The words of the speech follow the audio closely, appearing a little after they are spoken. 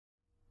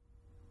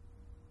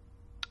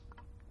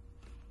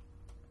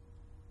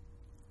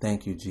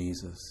Thank you,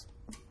 Jesus.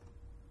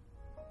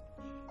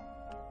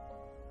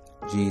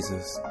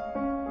 Jesus,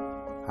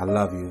 I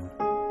love you.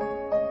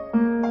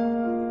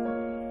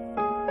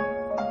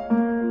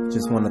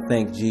 Just want to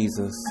thank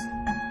Jesus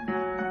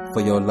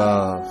for your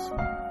love.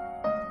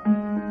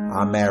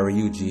 I'll marry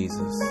you,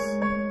 Jesus.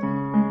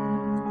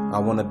 I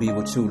want to be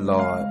with you,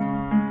 Lord.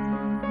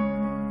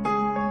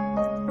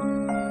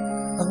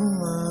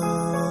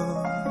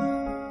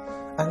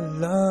 I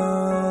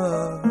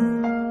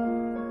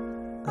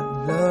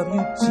love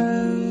you,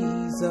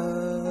 Jesus.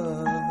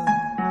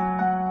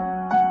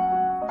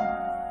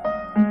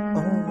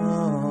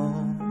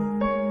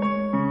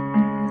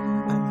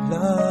 I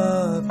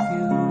love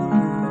you.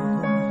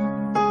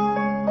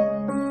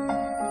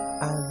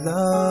 I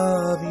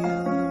love you,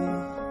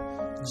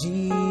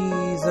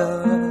 Jesus.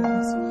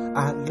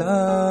 I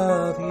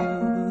love you,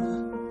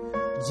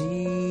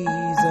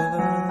 Jesus.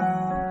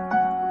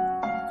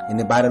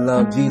 Anybody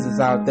love Jesus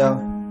out there?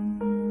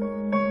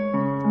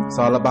 It's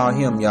all about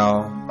him,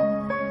 y'all.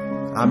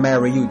 I'll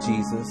marry you,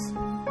 Jesus.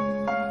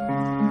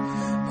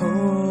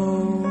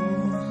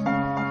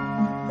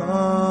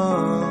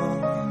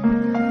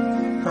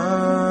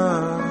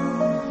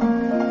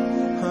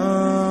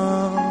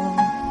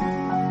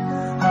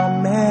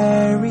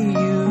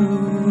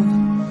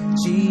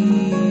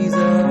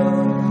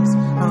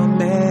 I'll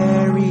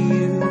marry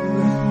you,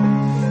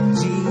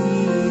 Jesus. I'll marry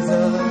you,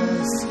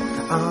 Jesus.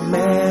 I'll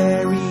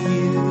marry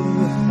you,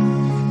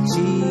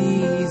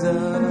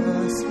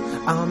 Jesus.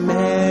 I'll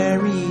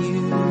marry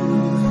you,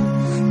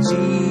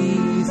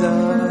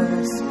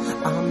 Jesus.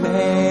 I'll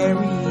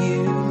marry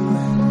you,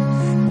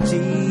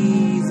 Jesus.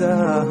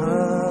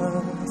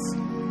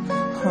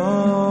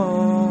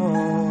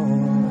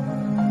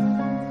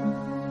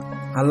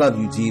 I love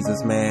you,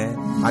 Jesus, man.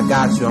 I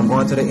got you. I'm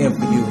going to the end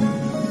for you.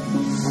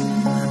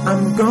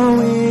 I'm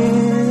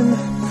going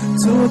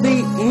to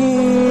the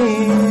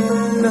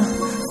end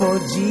for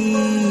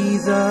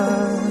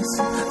Jesus.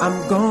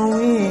 I'm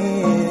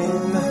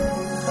going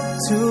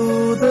to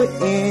the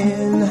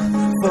end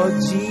for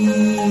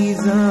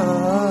Jesus.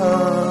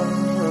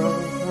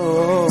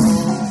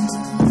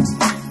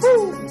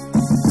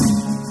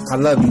 I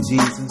love you,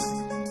 Jesus.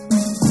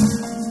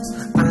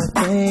 I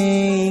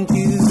thank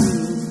you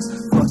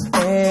for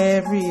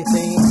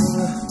everything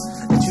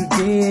that you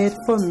did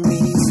for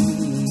me.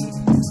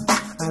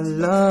 I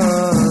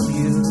love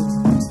you,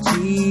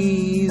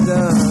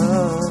 Jesus.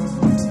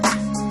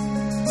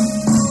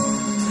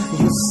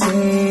 You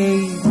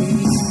saved me,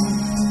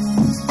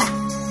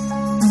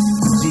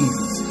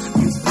 Jesus.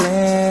 You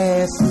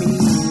blessed me.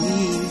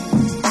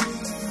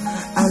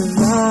 I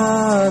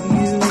love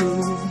you.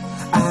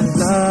 I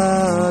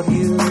love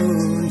you,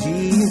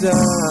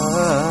 Jesus.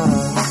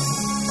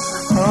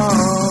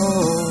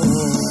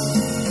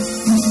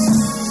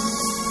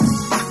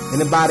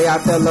 Anybody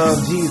out there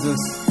love Jesus?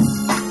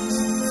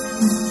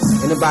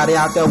 Anybody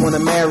out there want to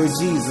marry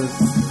Jesus?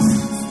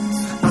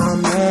 I'll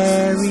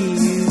marry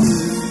you,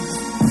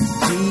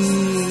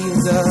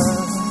 Jesus.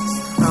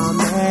 I'll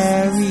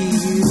marry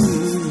you,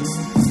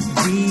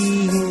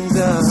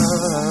 Jesus.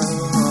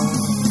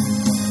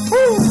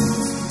 Woo!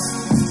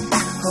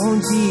 Oh,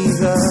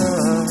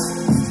 Jesus.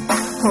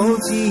 Oh,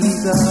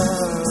 Jesus.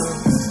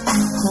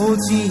 Oh,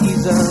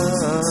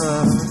 Jesus.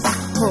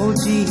 Oh,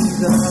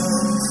 Jesus.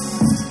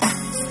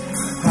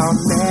 I'll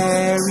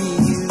marry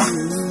you,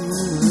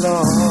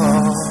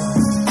 Lord.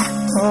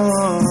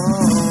 Oh.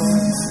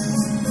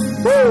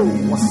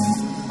 Woo!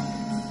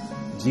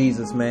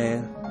 Jesus,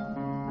 man.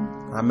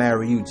 I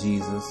marry you,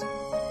 Jesus.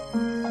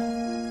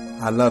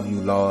 I love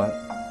you, Lord.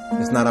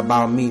 It's not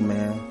about me,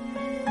 man.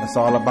 It's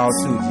all about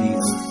you,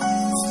 Jesus.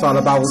 It's all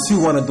about what you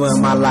want to do in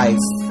my life.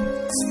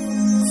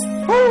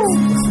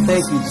 Woo!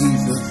 Thank you,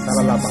 Jesus.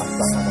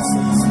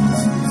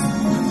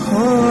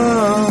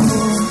 Oh,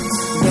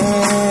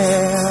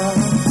 yeah.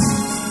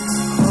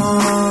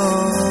 Oh,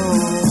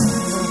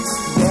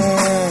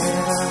 yeah.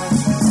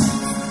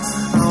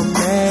 I'll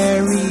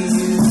marry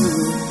you,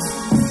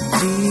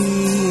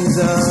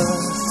 Jesus.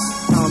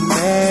 I'll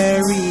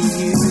marry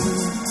you,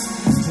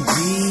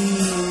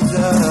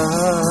 Jesus.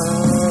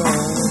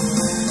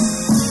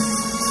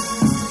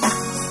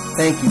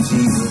 Thank you,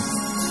 Jesus.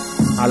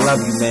 I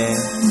love you, man.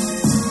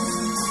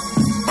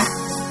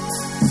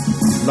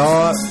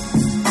 Lord,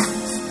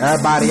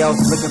 everybody else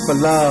looking for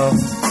love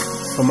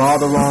from all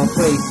the wrong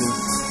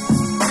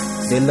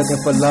places. They're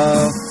looking for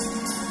love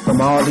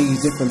from all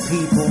these different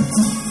people.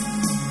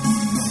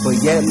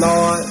 But yet,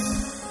 Lord,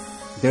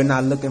 they're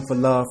not looking for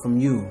love from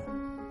you.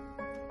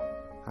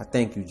 I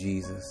thank you,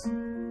 Jesus.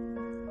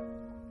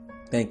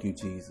 Thank you,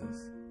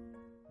 Jesus.